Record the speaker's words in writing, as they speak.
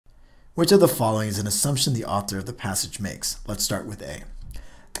Which of the following is an assumption the author of the passage makes? Let's start with A.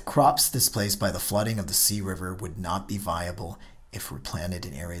 The crops displaced by the flooding of the Sea River would not be viable if replanted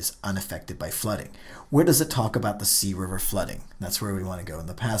in areas unaffected by flooding. Where does it talk about the Sea River flooding? That's where we want to go in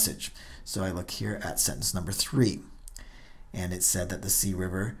the passage. So I look here at sentence number 3. And it said that the Sea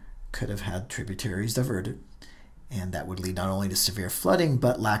River could have had tributaries diverted, and that would lead not only to severe flooding,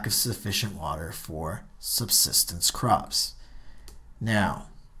 but lack of sufficient water for subsistence crops. Now,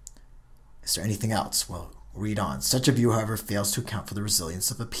 is there anything else? Well, read on. Such a view, however, fails to account for the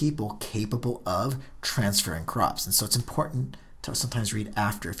resilience of a people capable of transferring crops. And so it's important to sometimes read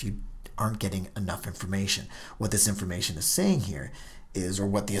after if you aren't getting enough information. What this information is saying here is, or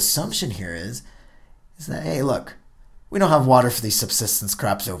what the assumption here is that, hey, look, we don't have water for these subsistence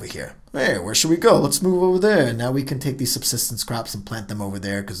crops over here. Hey, where should we go? Let's move over there. And now we can take these subsistence crops and plant them over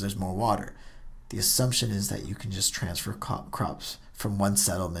there because there's more water. The assumption is that you can just transfer crops from one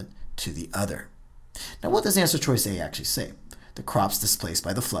settlement to the other. Now, what does answer choice A actually say? The crops displaced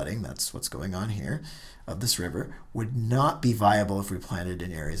by the flooding, that's what's going on here, of this river, would not be viable if replanted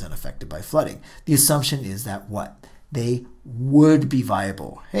in areas unaffected by flooding. The assumption is that what? They would be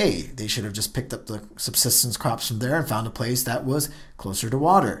viable. Hey, they should have just picked up the subsistence crops from there and found a place that was closer to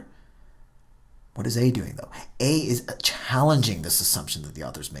water. What is A doing, though? A is challenging this assumption that the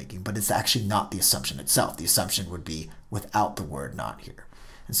author is making, but it's actually not the assumption itself. The assumption would be without the word not here.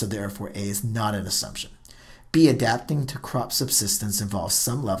 And so therefore, A is not an assumption. B, adapting to crop subsistence involves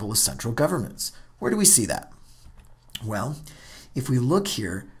some level of central governance. Where do we see that? Well, if we look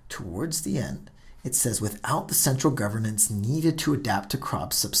here towards the end, it says without the central governance needed to adapt to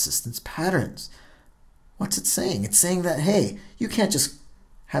crop subsistence patterns. What's it saying? It's saying that, hey, you can't just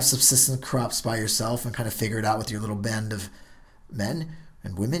have subsistence crops by yourself and kind of figure it out with your little band of men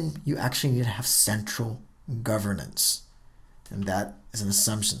and women. You actually need to have central governance. And that is an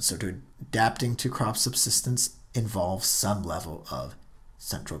assumption. So adapting to crop subsistence involves some level of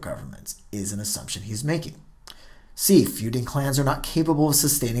central governance is an assumption he's making. C, feuding clans are not capable of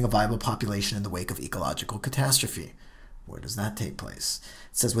sustaining a viable population in the wake of ecological catastrophe. Where does that take place?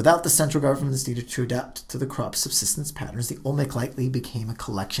 It says, without the central government needed to adapt to the crop subsistence patterns, the Olmec likely became a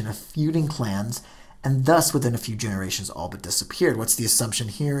collection of feuding clans, and thus within a few generations all but disappeared. What's the assumption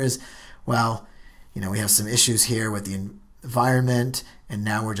here is, well, we have some issues here with the environment, and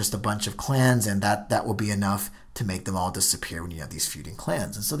now we're just a bunch of clans, and that will be enough to make them all disappear when you have these feuding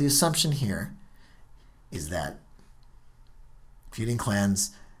clans. And so the assumption here is that feuding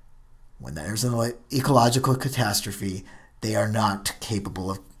clans, when there's an ecological catastrophe, they are not capable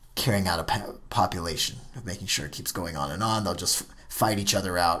of carrying out a population, of making sure it keeps going on and on. They'll just fight each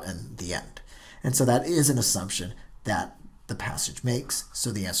other out and the end. And so that is an assumption that the passage makes.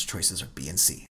 So the answer choices are B and C.